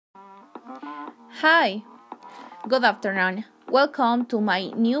Hi, good afternoon. Welcome to my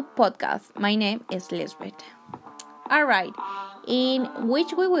new podcast. My name is Lisbeth. Alright, in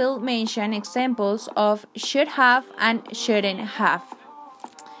which we will mention examples of should have and shouldn't have.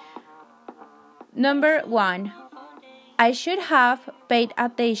 Number 1. I should have paid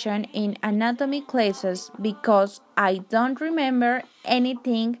attention in anatomy classes because I don't remember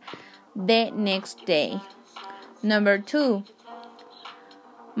anything the next day. Number 2.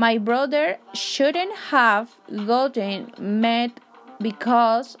 My brother shouldn't have gotten mad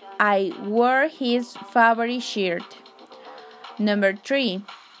because I wore his favorite shirt. Number 3.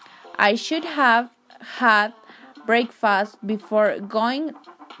 I should have had breakfast before going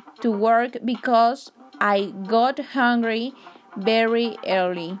to work because I got hungry very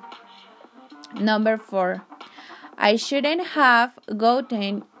early. Number 4. I shouldn't have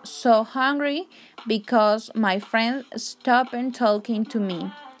gotten so hungry because my friend stopped talking to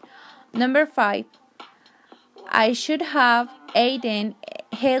me. Number 5. I should have eaten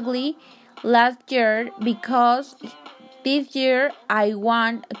healthy last year because this year I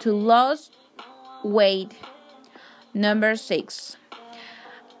want to lose weight. Number 6.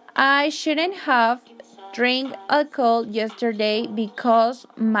 I shouldn't have drank alcohol yesterday because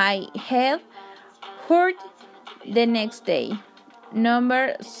my head hurt the next day.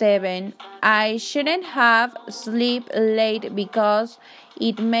 Number 7. I shouldn't have slept late because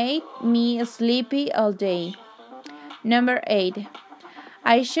it made me sleepy all day. Number 8.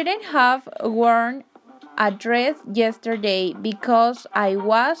 I shouldn't have worn a dress yesterday because I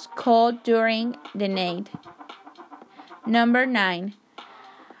was cold during the night. Number 9.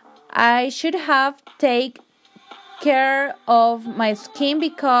 I should have taken care of my skin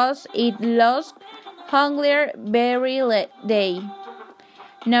because it lost hunger very day.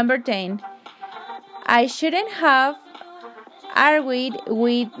 Number 10. I shouldn't have argued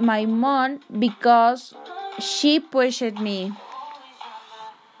with my mom because she pushed me.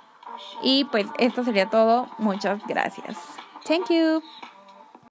 Y pues esto sería todo. Muchas gracias. Thank you.